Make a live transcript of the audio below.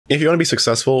If you want to be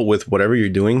successful with whatever you're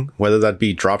doing, whether that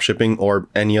be dropshipping or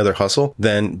any other hustle,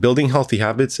 then building healthy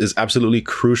habits is absolutely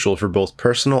crucial for both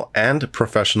personal and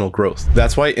professional growth.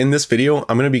 That's why in this video,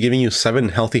 I'm going to be giving you 7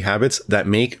 healthy habits that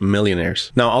make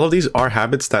millionaires. Now, all of these are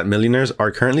habits that millionaires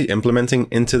are currently implementing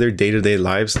into their day-to-day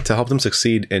lives to help them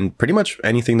succeed in pretty much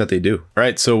anything that they do. All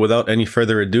right, so without any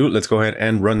further ado, let's go ahead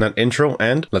and run that intro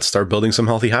and let's start building some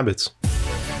healthy habits.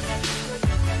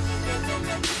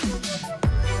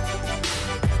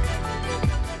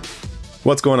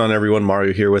 What's going on, everyone?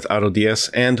 Mario here with AutoDS,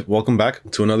 and welcome back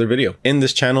to another video. In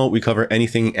this channel, we cover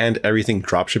anything and everything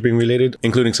dropshipping related,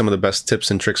 including some of the best tips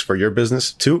and tricks for your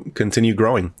business to continue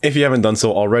growing. If you haven't done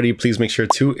so already, please make sure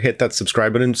to hit that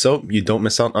subscribe button so you don't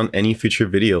miss out on any future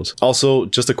videos. Also,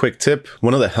 just a quick tip,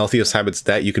 one of the healthiest habits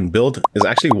that you can build is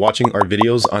actually watching our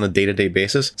videos on a day-to-day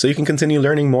basis so you can continue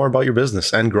learning more about your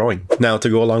business and growing. Now, to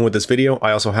go along with this video,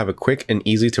 I also have a quick and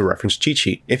easy to reference cheat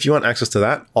sheet. If you want access to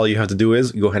that, all you have to do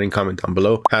is go ahead and comment down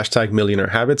below #millionaire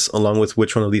habits, along with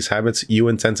which one of these habits you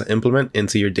intend to implement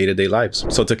into your day-to-day lives.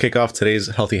 So to kick off today's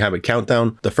healthy habit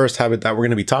countdown, the first habit that we're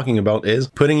going to be talking about is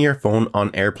putting your phone on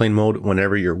airplane mode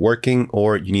whenever you're working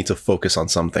or you need to focus on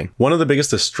something. One of the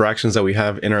biggest distractions that we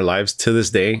have in our lives to this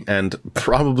day, and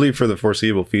probably for the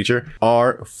foreseeable future,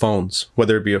 are phones.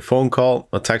 Whether it be a phone call,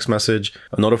 a text message,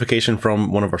 a notification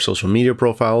from one of our social media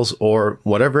profiles, or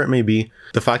whatever it may be,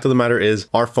 the fact of the matter is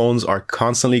our phones are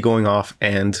constantly going off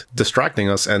and distracting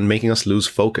us and making us lose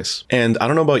focus. And I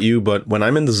don't know about you, but when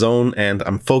I'm in the zone and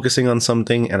I'm focusing on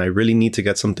something and I really need to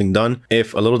get something done,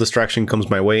 if a little distraction comes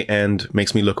my way and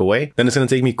makes me look away, then it's going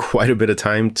to take me quite a bit of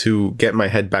time to get my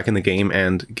head back in the game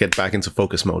and get back into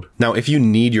focus mode. Now, if you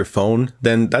need your phone,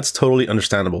 then that's totally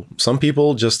understandable. Some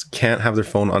people just can't have their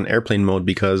phone on airplane mode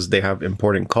because they have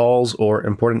important calls or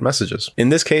important messages. In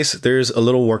this case, there's a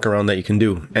little workaround that you can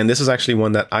do. And this is actually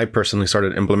one that I personally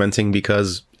started implementing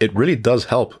because it really does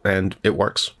help and it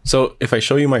works. So if I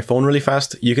show you my phone really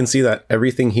fast, you can see that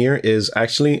everything here is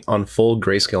actually on full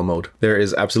grayscale mode. There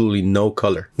is absolutely no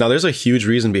color. Now, there's a huge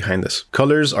reason behind this.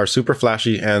 Colors are super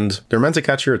flashy and they're meant to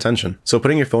catch your attention. So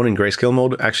putting your phone in grayscale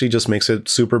mode actually just makes it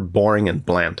super boring and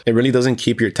bland. It really doesn't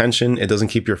keep your attention. It doesn't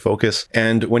keep your focus.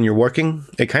 And when you're working,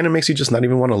 it kind of makes you just not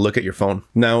even want to look at your phone.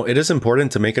 Now, it is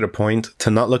important to make it a point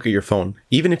to not look at your phone,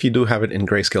 even if you do have it in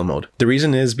grayscale mode. The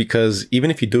reason is because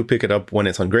even if you do pick it up when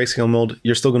it's on grayscale mode,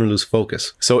 you're still going to lose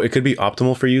focus. So it could be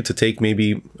optimal for you to take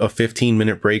maybe a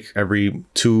 15-minute break every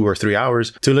 2 or 3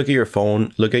 hours to look at your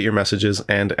phone, look at your messages,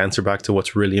 and answer back to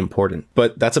what's really important.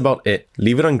 But that's about it.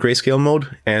 Leave it on grayscale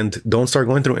mode and don't start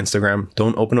going through Instagram.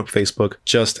 Don't open up Facebook.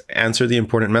 Just answer the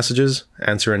important messages,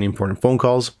 answer any important phone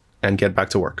calls, and get back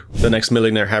to work. The next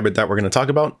millionaire habit that we're going to talk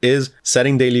about is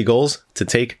setting daily goals to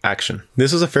take action.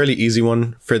 This is a fairly easy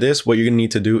one. For this, what you're going to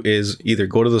need to do is either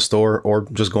go to the store or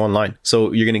just go online.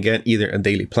 So you're going to get either a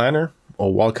daily planner, a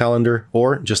wall calendar,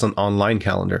 or just an online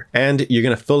calendar. And you're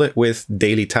going to fill it with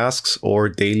daily tasks or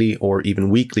daily or even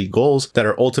weekly goals that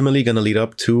are ultimately going to lead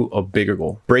up to a bigger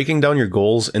goal. Breaking down your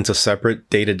goals into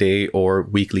separate day-to-day or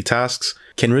weekly tasks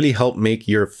can really help make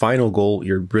your final goal,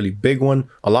 your really big one,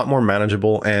 a lot more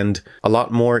manageable and a lot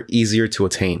more easier to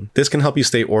attain. This can help you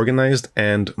stay organized,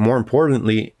 and more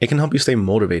importantly, it can help you stay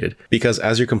motivated, because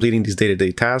as you're completing these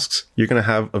day-to-day tasks, you're going to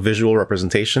have a visual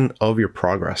representation of your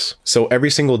progress. So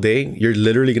every single day, you're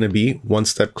literally going to be one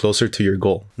step closer to your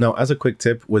goal. Now, as a quick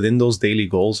tip, within those daily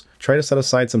goals, try to set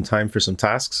aside some time for some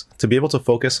tasks to be able to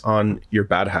focus on your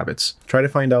bad habits. Try to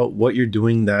find out what you're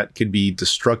doing that could be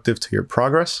destructive to your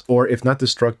progress, or if not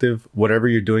destructive, whatever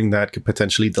you're doing that could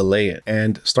potentially delay it,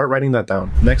 and start writing that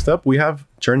down. Next up, we have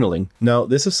journaling. Now,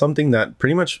 this is something that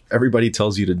pretty much everybody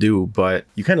tells you to do, but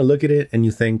you kind of look at it and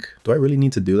you think, do I really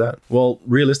need to do that? Well,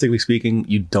 realistically speaking,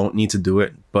 you don't need to do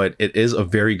it, but it is a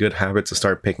very good habit to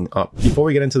start picking up. Before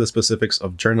we get into the specifics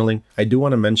of journaling, I do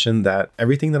want to mention that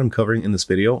everything that I'm covering in this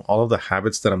video, all of the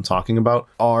habits that I'm talking about,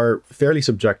 are fairly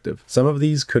subjective. Some of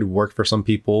these could work for some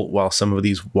people while some of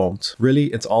these won't. Really,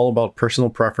 it's all about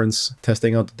personal preference,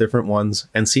 testing out the different ones,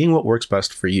 and seeing what works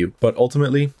best for you. But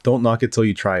ultimately, don't knock it till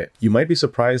you try it. You might be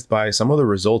surprised by some of the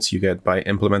results you get by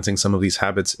implementing some of these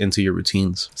habits into your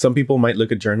routines. Some people might look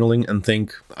at journaling and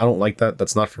think, I don't like that,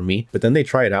 that's not for me. But then they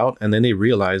try it out and then they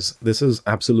realize this is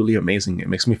absolutely amazing. It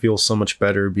makes me feel so much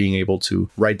better being able to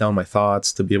write down my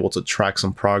thoughts, to be able to track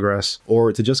some progress,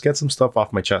 or to just get some stuff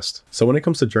off my chest. So when it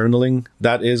comes to journaling,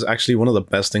 that is actually one of the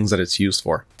best things that it's used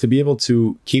for. To be able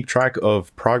to keep track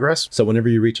of progress. So whenever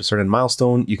you reach a certain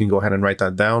milestone, you can go ahead and write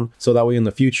that down. So that way in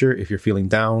the future, if you're feeling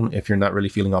down, if you're not really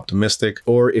feeling optimistic,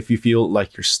 or if you feel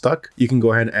like you're stuck, you can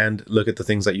go ahead and look at the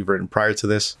things that you've written prior to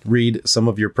this, read some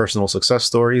of your personal success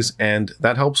stories, and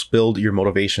that helps build your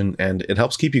motivation and it helps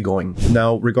helps keep you going.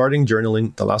 Now, regarding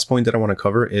journaling, the last point that I want to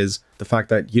cover is the fact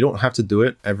that you don't have to do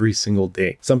it every single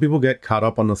day. Some people get caught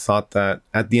up on the thought that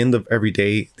at the end of every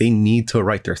day, they need to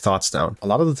write their thoughts down. A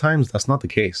lot of the times, that's not the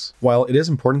case. While it is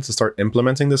important to start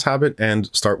implementing this habit and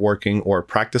start working or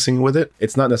practicing with it,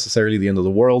 it's not necessarily the end of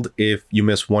the world if you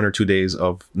miss 1 or 2 days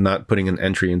of not putting an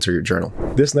entry into your journal.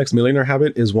 This next millionaire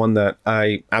habit is one that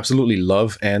I absolutely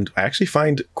love and I actually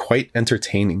find quite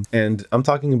entertaining. And I'm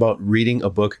talking about reading a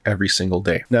book every single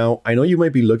day. Now, I know you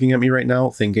might be looking at me right now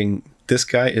thinking, this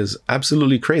guy is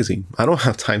absolutely crazy. I don't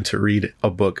have time to read a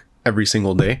book every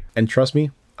single day. And trust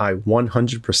me, I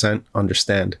 100%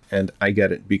 understand and I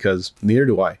get it, because neither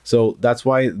do I. So that's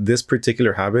why this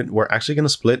particular habit, we're actually going to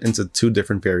split into 2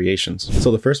 different variations.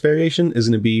 So the first variation is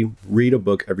going to be read a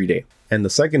book every day. And the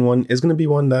second one is going to be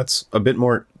one that's a bit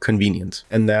more convenient,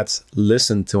 and that's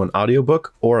listen to an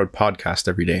audiobook or a podcast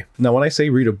every day. Now, when I say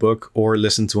read a book or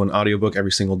listen to an audiobook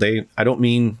every single day, I don't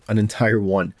mean an entire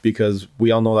one, because we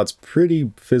all know that's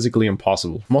pretty physically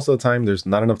impossible. Most of the time, there's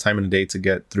not enough time in a day to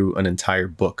get through an entire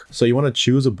book. So you want to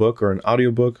choose a book or an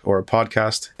audiobook or a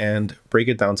podcast and break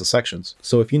it down to sections.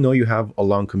 So if you know you have a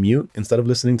long commute, instead of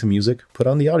listening to music, put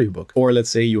on the audiobook. Or let's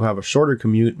say you have a shorter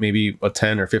commute, maybe a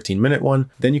 10 or 15 minute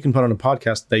one, then you can put on a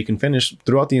podcast that you can finish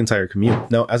throughout the entire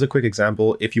commute. Now, as a quick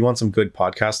example, if you want some good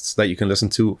podcasts that you can listen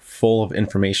to full of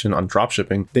information on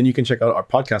dropshipping, then you can check out our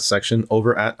podcast section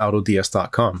over at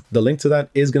autods.com. The link to that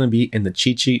is going to be in the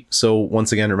cheat sheet. So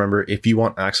once again, remember, if you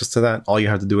want access to that, all you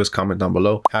have to do is comment down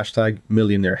below,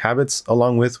 #millionaire habits,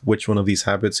 along with which one of these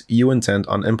habits you intend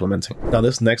on implementing. Now,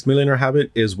 this next millionaire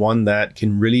habit is one that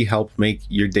can really help make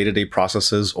your day-to-day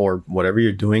processes or whatever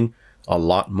you're doing a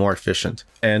lot more efficient.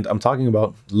 And I'm talking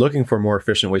about looking for more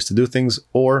efficient ways to do things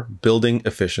or building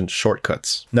efficient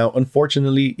shortcuts. Now,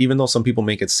 unfortunately, even though some people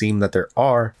make it seem that there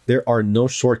are no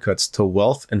shortcuts to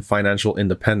wealth and financial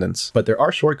independence, but there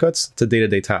are shortcuts to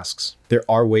day-to-day tasks. There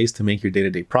are ways to make your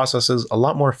day-to-day processes a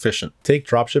lot more efficient. Take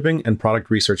dropshipping and product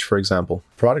research, for example.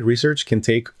 Product research can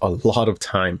take a lot of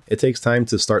time. It takes time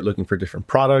to start looking for different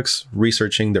products,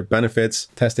 researching their benefits,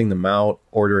 testing them out,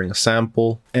 ordering a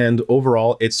sample, and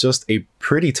overall, it's just a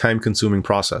pretty time-consuming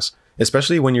process,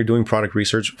 especially when you're doing product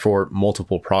research for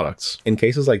multiple products. In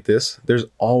cases like this, there's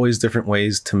always different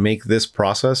ways to make this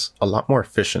process a lot more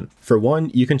efficient. For one,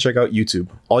 you can check out YouTube.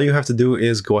 All you have to do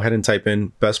is go ahead and type in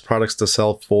best products to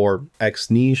sell for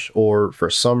X niche, or for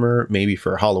summer, maybe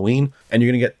for Halloween, and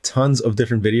you're gonna get tons of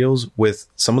different videos with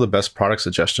some of the best product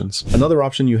suggestions. Another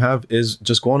option you have is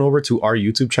just go on over to our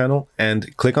YouTube channel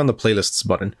and click on the playlists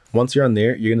button. Once you're on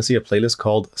there, you're gonna see a playlist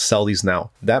called Sell These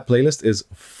Now. That playlist is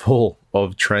full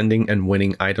of trending and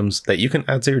winning items that you can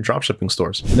add to your dropshipping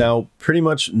stores. Now, pretty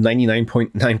much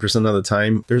 99.9% of the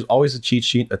time, there's always a cheat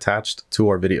sheet attached to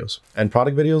our videos, and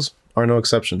product videos are no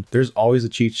exception. There's always a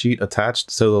cheat sheet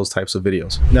attached to those types of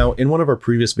videos. Now, in one of our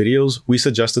previous videos, we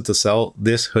suggested to sell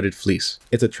this hooded fleece.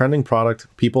 It's a trending product.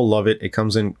 People love it. It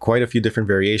comes in quite a few different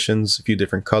variations, a few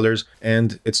different colors,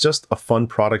 and it's just a fun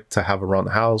product to have around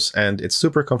the house, and it's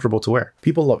super comfortable to wear.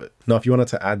 People love it. Now, if you wanted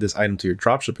to add this item to your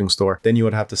dropshipping store, then you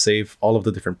would have to save all of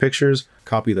the different pictures,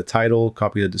 copy the title,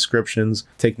 copy the descriptions,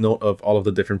 take note of all of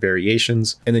the different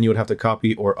variations, and then you would have to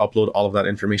copy or upload all of that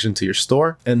information to your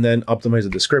store, and then optimize the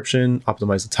description,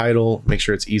 optimize the title, make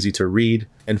sure it's easy to read,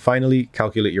 and finally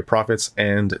calculate your profits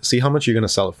and see how much you're going to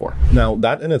sell it for. Now,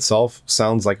 that in itself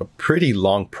sounds like a pretty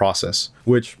long process,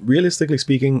 which realistically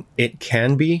speaking, it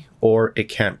can be or it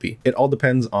can't be. It all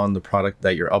depends on the product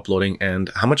that you're uploading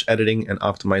and how much editing and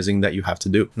optimizing that you have to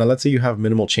do. Now, let's say you have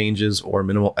minimal changes or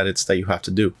minimal edits that you have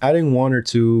to do. Adding 1 or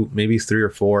 2, maybe 3 or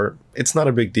 4, it's not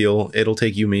a big deal. It'll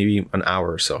take you maybe an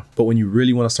hour or so. But when you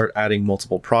really want to start adding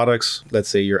multiple products, let's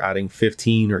say you're adding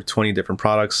 15 or 20 different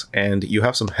products and you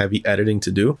have some heavy editing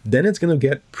to do, then it's going to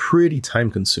get pretty time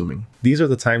consuming. These are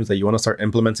the times that you want to start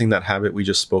implementing that habit we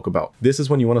just spoke about. This is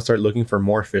when you want to start looking for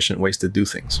more efficient ways to do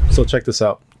things. So check this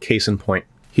out. Case in point.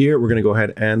 Here, we're going to go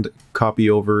ahead and copy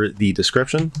over the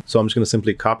description. So I'm just going to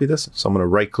simply copy this. So I'm going to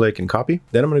right click and copy.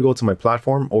 Then I'm going to go to my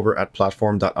platform over at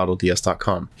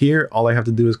platform.autods.com. Here, all I have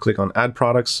to do is click on add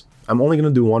products. I'm only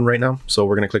going to do one right now. So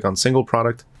we're going to click on single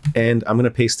product and I'm going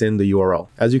to paste in the URL.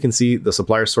 As you can see, the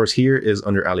supplier source here is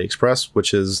under AliExpress,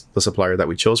 which is the supplier that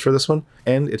we chose for this one,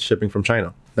 and it's shipping from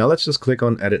China. Now let's just click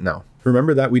on edit now.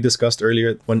 Remember that we discussed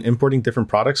earlier, when importing different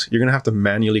products, you're going to have to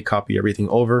manually copy everything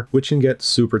over, which can get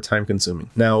super time consuming.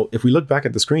 Now, if we look back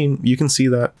at the screen, you can see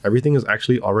that everything is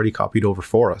actually already copied over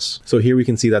for us. So here we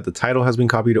can see that the title has been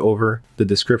copied over, the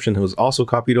description was also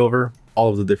copied over, all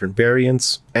of the different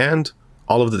variants, and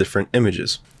all of the different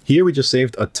images. Here we just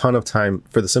saved a ton of time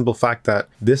for the simple fact that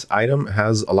this item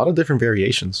has a lot of different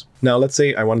variations. Now, let's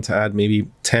say I wanted to add maybe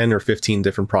 10 or 15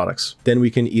 different products. Then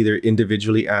we can either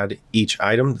individually add each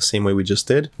item the same way we just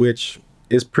did, which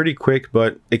is pretty quick,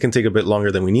 but it can take a bit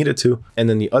longer than we need it to. And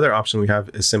then the other option we have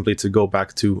is simply to go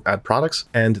back to add products.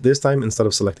 And this time, instead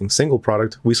of selecting single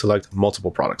product, we select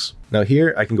multiple products. Now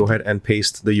here, I can go ahead and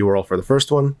paste the URL for the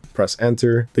first one, press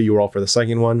enter, the URL for the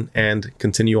second one, and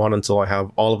continue on until I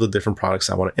have all of the different products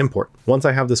I want to import. Once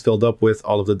I have this filled up with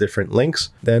all of the different links,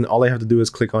 then all I have to do is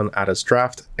click on add as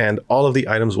draft, and all of the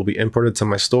items will be imported to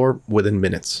my store within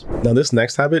minutes. Now this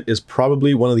next habit is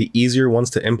probably one of the easier ones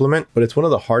to implement, but it's one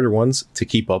of the harder ones to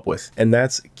keep up with, and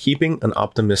that's keeping an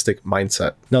optimistic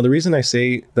mindset. Now, the reason I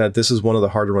say that this is one of the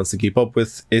harder ones to keep up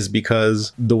with is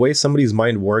because the way somebody's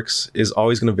mind works is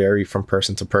always going to vary from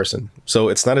person to person. So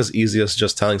it's not as easy as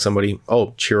just telling somebody,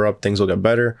 oh, cheer up, things will get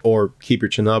better, or keep your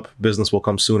chin up, business will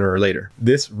come sooner or later.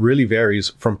 This really varies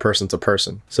from person to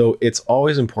person. So it's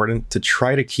always important to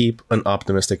try to keep an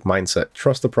optimistic mindset.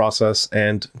 Trust the process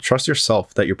and trust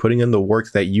yourself that you're putting in the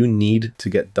work that you need to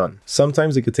get done.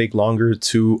 Sometimes it could take longer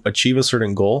to achieve a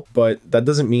certain goal, but that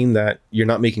doesn't mean that you're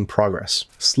not making progress.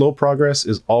 Slow progress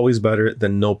is always better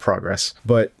than no progress,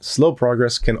 but slow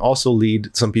progress can also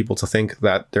lead some people to think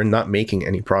that they're not making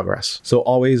any progress. So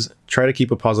always try to keep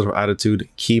a positive attitude,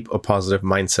 keep a positive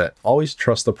mindset. Always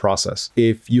trust the process.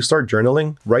 If you start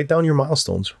journaling, write down your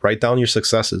milestones, write down your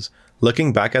successes.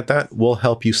 Looking back at that will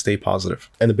help you stay positive.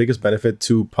 And the biggest benefit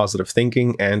to positive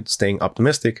thinking and staying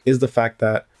optimistic is the fact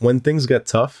that when things get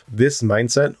tough, this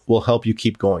mindset will help you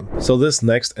keep going. So this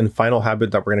next and final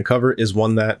habit that we're going to cover is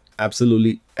one that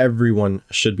absolutely everyone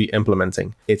should be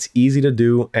implementing. It's easy to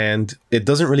do and it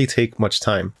doesn't really take much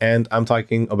time. And I'm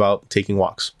talking about taking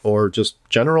walks or just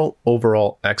general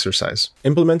overall exercise.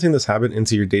 Implementing this habit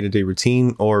into your day-to-day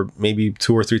routine, or maybe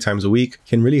 2 or 3 times a week,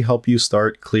 can really help you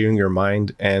start clearing your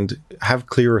mind and have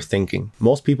clearer thinking.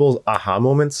 Most people's aha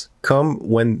moments come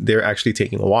when they're actually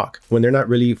taking a walk, when they're not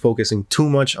really focusing too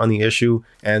much on the issue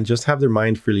and just have their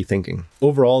mind freely thinking.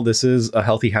 Overall, this is a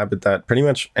healthy habit that pretty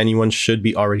much anyone should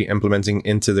be already implementing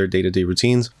into their day-to-day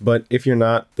routines. But if you're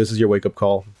not, this is your wake-up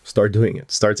call. Start doing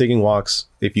it. Start taking walks.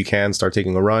 If you can, start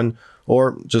taking a run,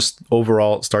 or just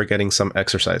overall start getting some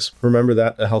exercise. Remember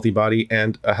that a healthy body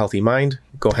and a healthy mind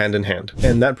go hand in hand.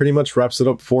 And that pretty much wraps it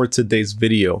up for today's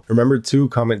video. Remember to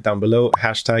comment down below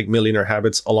 #millionaire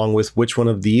habits along with which one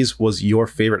of these was your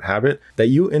favorite habit that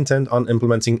you intend on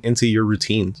implementing into your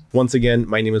routine. Once again,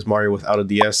 my name is Mario without a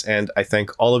DS, and I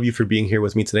thank all of you for being here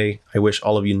with me today. I wish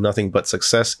all of you nothing but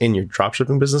success in your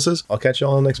dropshipping businesses. I'll catch you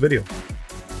all in the next video.